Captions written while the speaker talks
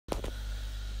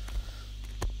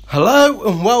Hello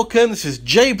and welcome, this is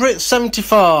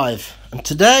JBrit75 and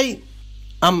today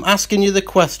I'm asking you the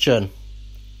question: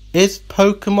 is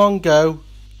Pokémon Go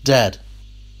dead?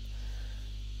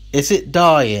 Is it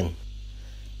dying?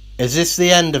 Is this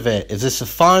the end of it? Is this the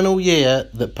final year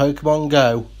that Pokémon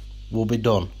Go will be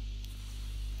done?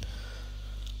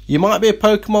 You might be a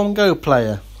Pokémon Go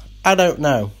player, I don't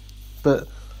know, but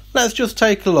let's just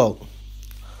take a look.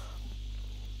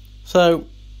 So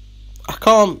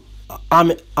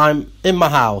I'm in my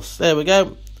house. There we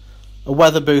go. A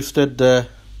weather boosted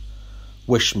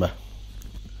Wishma.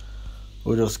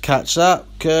 We'll just catch that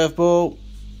curveball.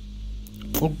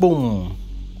 Boom.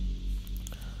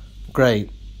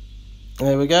 Great.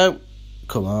 There we go.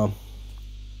 Come on.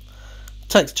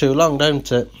 Takes too long,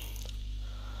 don't it?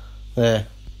 There.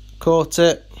 Caught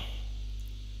it.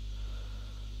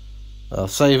 I'll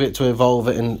save it to evolve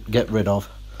it and get rid of.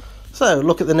 So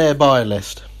look at the nearby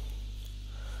list.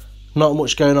 Not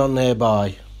much going on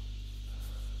nearby.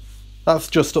 That's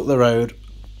just up the road.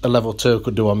 A level 2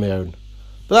 could do on my own.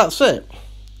 But that's it.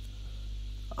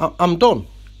 I'm done.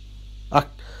 I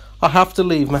have to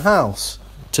leave my house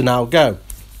to now go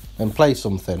and play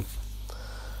something.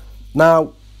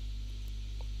 Now,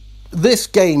 this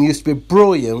game used to be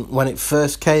brilliant when it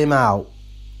first came out.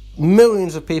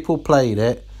 Millions of people played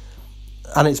it,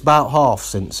 and it's about half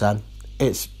since then.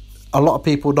 It's a lot of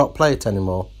people don't play it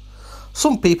anymore.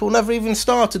 Some people never even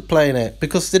started playing it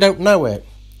because they don't know it.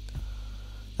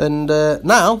 And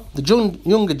now, the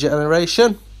younger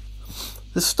generation,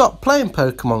 they've stopped playing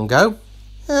Pokemon Go.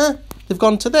 Yeah, they've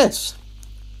gone to this.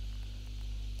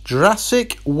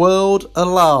 Jurassic World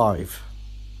Alive.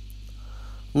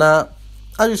 Now,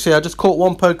 as you see, I just caught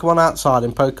one Pokemon outside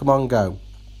in Pokemon Go.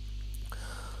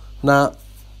 Now,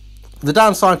 the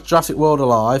downside to Jurassic World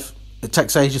Alive, it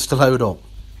takes ages to load up.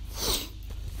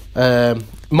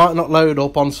 Might not load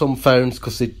up on some phones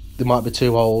because they might be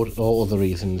too old or other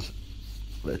reasons.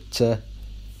 But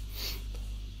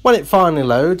when it finally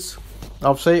loads,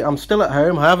 obviously I'm still at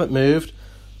home, I haven't moved.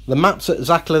 The map's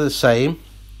exactly the same.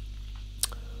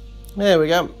 There we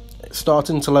go. It's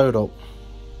starting to load up.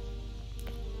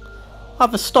 I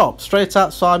have a stop straight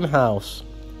outside my house.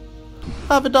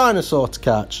 I have a dinosaur to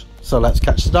catch, so let's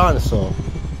catch the dinosaur.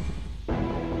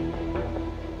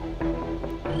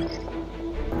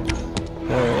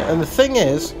 And the thing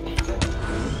is,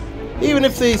 even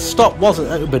if the stop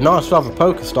wasn't, it would be nice to have a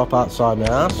Pokestop outside my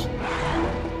house.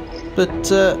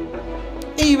 But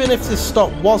even if the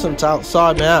stop wasn't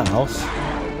outside my house,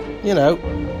 you know,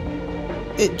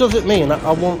 it doesn't mean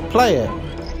I won't play it.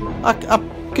 I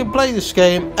can play this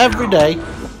game every day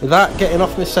without getting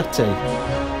off my settee.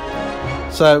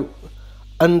 So,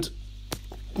 and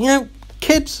you know,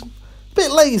 kids, a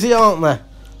bit lazy, aren't they?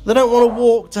 They don't want to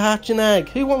walk to hatch an egg.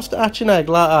 Who wants to hatch an egg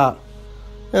like that?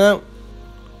 You know,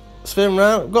 spin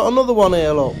round. I've got another one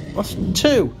here, look. That's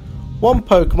 2. One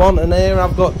Pokemon, and here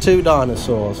I've got 2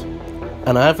 dinosaurs.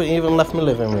 And I haven't even left my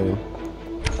living room.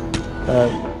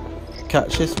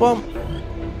 Catch this one.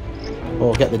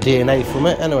 Or get the DNA from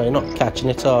it. Anyway, you're not catching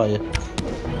it, are you?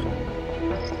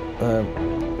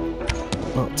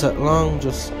 Not take long,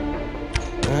 just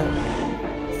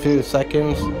a few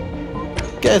seconds.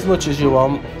 Get as much as you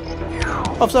want.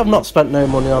 Obviously, I've not spent no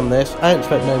money on this. I ain't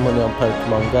spent no money on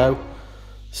Pokemon Go.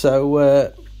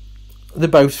 So, they're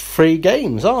both free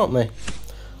games, aren't they?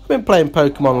 I've been playing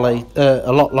Pokemon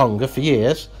a lot longer, for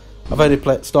years. I've only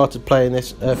started playing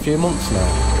this a few months now.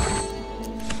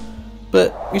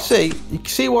 But, you can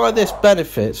see why this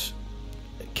benefits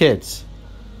kids.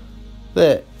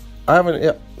 There, I haven't,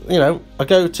 you know, I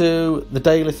go to the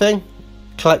daily thing,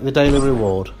 collect the daily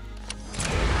reward.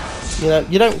 You know,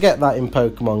 you don't get that in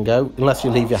Pokemon Go unless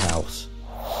you leave your house.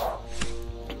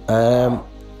 And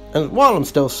while I'm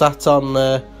still sat on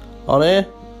here,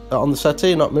 on the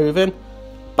settee, not moving,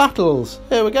 battles.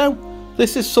 Here we go.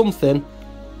 This is something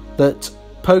that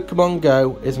Pokemon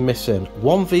Go is missing.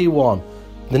 1v1.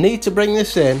 They need to bring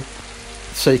this in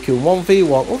so you can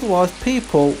 1v1. Otherwise,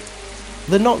 people,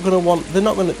 they're going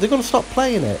to stop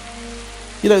playing it.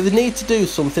 You know, they need to do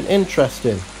something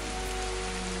interesting.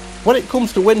 When it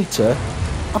comes to winter,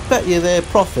 I bet you their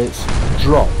profits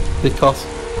drop because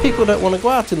people don't want to go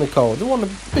out in the cold. They want to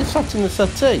be sat in the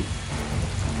settee.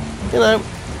 You know,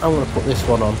 I'm going to put this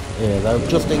one on here though,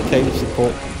 just in case they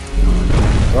put...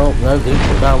 Oh, no, they didn't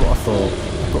put down what I thought.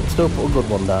 But still put a good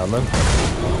one down then.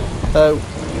 So,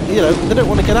 you know, they don't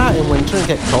want to get out in winter and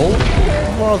get cold.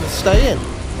 They'd rather stay in.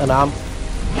 And I'm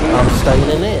staying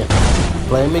in here,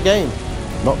 playing my game,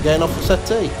 not getting off the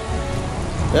settee.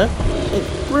 Yeah,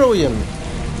 it's brilliant.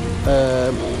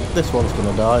 This one's going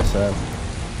to die, so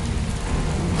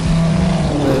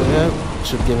there we go.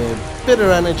 should give me a bit of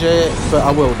energy, but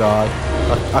I will die.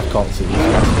 I can't see this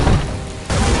guy.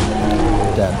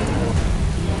 Dead.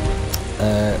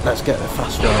 Let's get the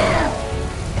fast one on.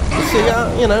 You see,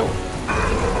 you know,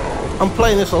 I'm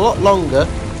playing this a lot longer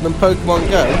than Pokemon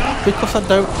Go because I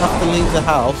don't have to leave the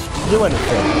house to do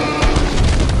anything.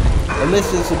 And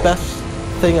this is the best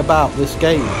thing about this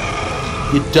game.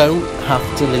 You don't have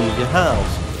to leave your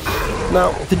house.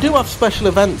 Now, they do have special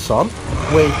events on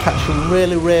where you catch some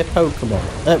really rare Pokemon,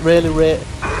 really rare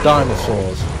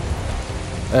dinosaurs,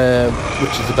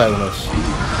 which is a bonus.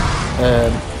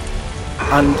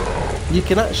 And you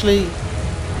can actually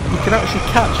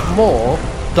catch more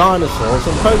dinosaurs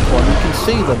than Pokemon. You can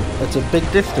see them at a big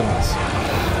distance.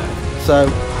 So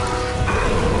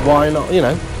why not? You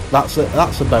know, that's a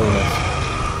bonus.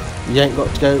 You ain't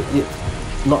got to go.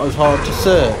 Not as hard to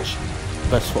search.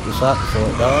 Best swap this out before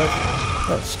it dies.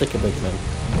 Let's stick a big one.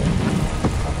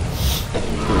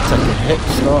 Take a hit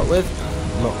to start with.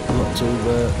 Not too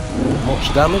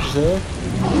much damage there.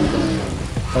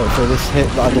 Oh, so this hit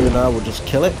that I do now will just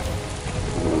kill it.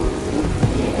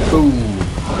 Boom!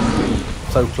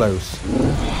 So close.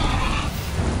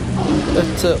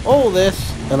 But all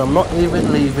this, and I'm not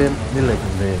even leaving my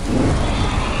living room.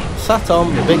 Sat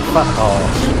on the big fat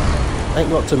arse. Ain't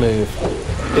got to move.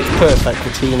 It's perfect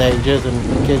for teenagers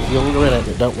and kids younger in it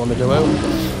that don't want to do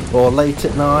it. Or late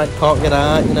at night, can't get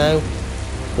out, you know.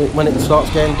 When it starts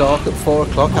getting dark at 4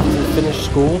 o'clock after they finish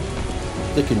school,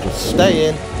 they can just stay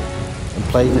in and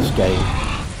play this game.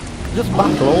 Just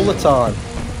battle all the time.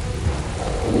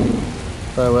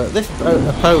 So this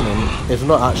opponent is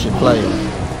not actually playing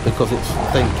because it's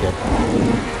thinking.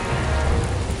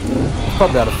 It's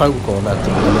probably had a phone call now to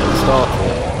when it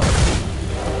started.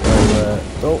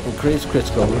 So, increase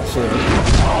critical. Let's see.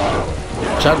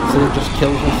 Chance that it just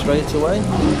kills me straight away.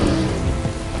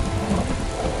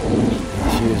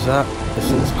 Let's use that. It's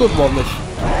a good one, this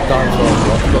dinosaur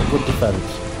block. Got good defence.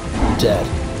 Dead.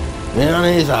 And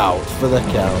he's out for the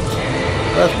count.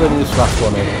 Let's bring this last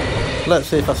one in. Let's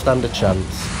see if I stand a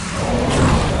chance.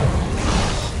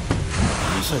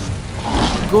 That's a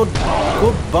good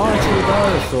biting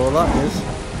dinosaur, that is.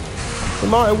 He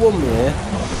might have won me here.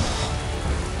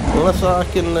 Unless I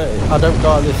don't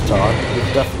die this time,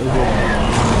 they've definitely won me.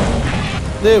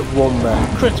 They've won there.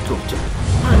 Critical. That's a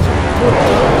good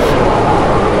dinosaur.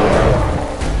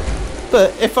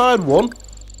 But if I had won,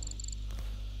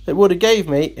 it would have gave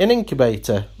me an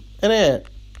incubator in here.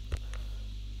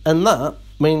 And that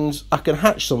means I can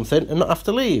hatch something and not have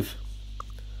to leave.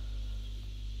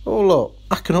 Oh look,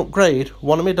 I can upgrade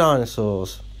one of my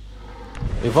dinosaurs.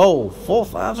 Evolve,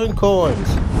 4,000 coins.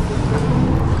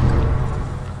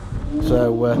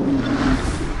 So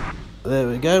there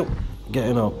we go,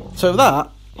 getting up. So that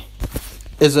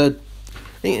is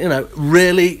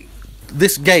really,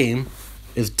 this game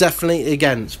is definitely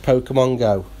against Pokemon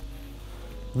Go.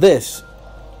 This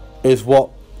is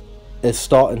what is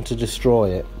starting to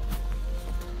destroy it.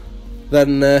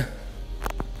 Then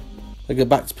I go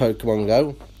back to Pokemon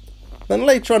Go. Then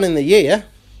later on in the year,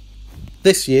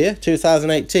 this year,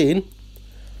 2018,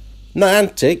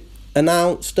 Niantic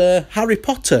announced Harry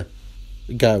Potter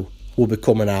Go will be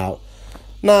coming out.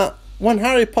 Now, when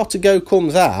Harry Potter Go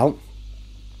comes out,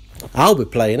 I'll be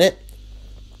playing it.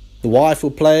 The wife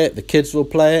will play it, the kids will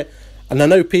play it, and I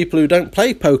know people who don't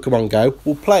play Pokemon Go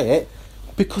will play it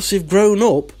because they've grown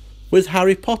up with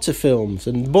Harry Potter films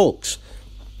and books.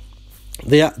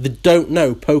 They don't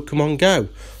know Pokemon Go.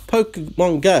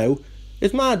 Pokemon Go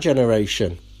is my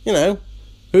generation, you know,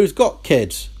 who's got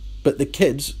kids. But the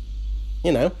kids,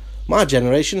 you know, my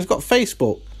generation has got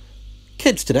Facebook.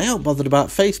 Kids today aren't bothered about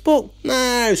Facebook.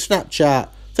 No, Snapchat,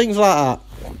 things like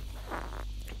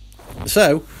that.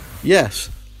 So,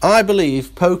 yes, I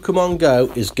believe Pokemon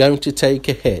Go is going to take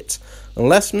a hit.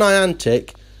 Unless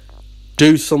Niantic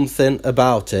do something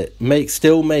about it.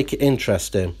 Still make it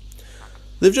interesting.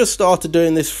 They've just started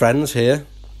doing this friends here,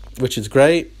 which is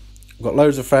great. I've got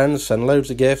loads of friends, send loads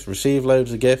of gifts, receive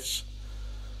loads of gifts.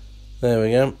 There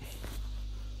we go.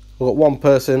 I've got one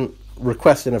person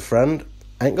requesting a friend.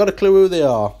 Ain't got a clue who they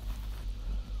are.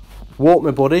 Walk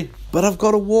me buddy. But I've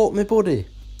got to walk me buddy.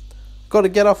 Got to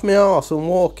get off my arse and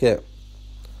walk it.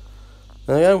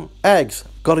 There we go. Eggs.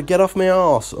 Got to get off my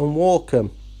arse and walk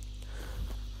them.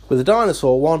 With the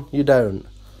dinosaur one, you don't.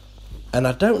 And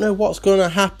I don't know what's going to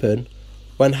happen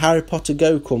when Harry Potter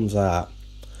Go comes out.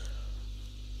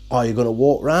 Are you going to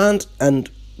walk round? And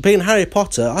being Harry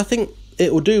Potter, I think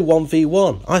it will do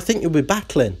 1v1. I think you'll be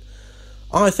battling.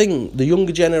 I think the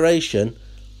younger generation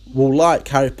will like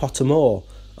Harry Potter more.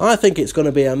 I think it's going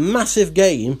to be a massive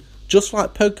game, just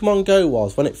like Pokemon Go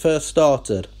was when it first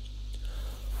started.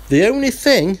 The only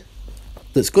thing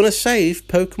that's going to save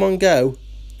Pokemon Go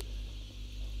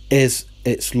is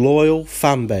its loyal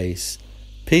fan base.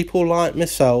 People like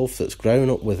myself that's grown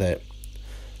up with it.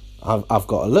 I've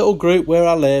got a little group where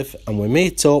I live, and we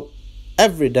meet up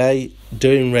every day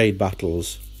doing raid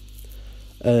battles.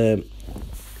 You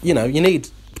need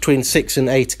between 6 and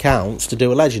 8 accounts to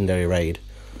do a legendary raid.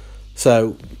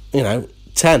 So,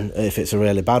 10 if it's a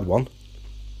really bad one.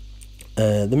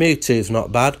 The Mewtwo's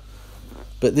not bad,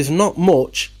 but there's not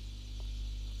much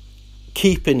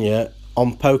keeping you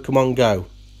on Pokemon Go,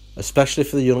 especially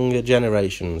for the younger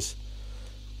generations.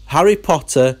 Harry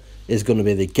Potter is going to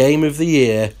be the game of the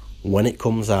year when it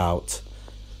comes out.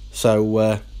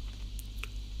 So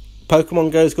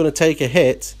Pokemon Go is going to take a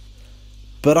hit,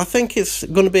 but I think it's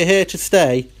going to be here to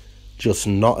stay, just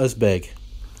not as big.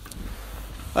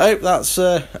 I hope that's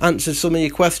answered some of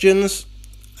your questions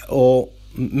or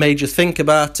made you think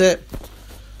about it.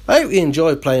 I hope you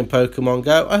enjoy playing Pokemon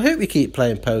Go. I hope you keep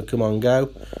playing Pokemon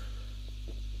Go.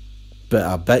 But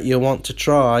I bet you'll want to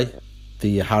try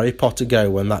the Harry Potter Go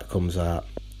when that comes out.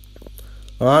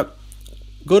 Alright,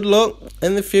 good luck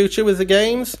in the future with the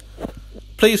games.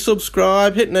 Please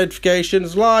subscribe, hit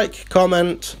notifications, like,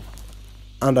 comment,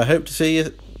 and I hope to see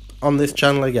you on this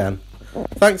channel again.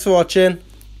 Thanks for watching.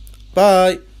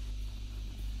 Bye.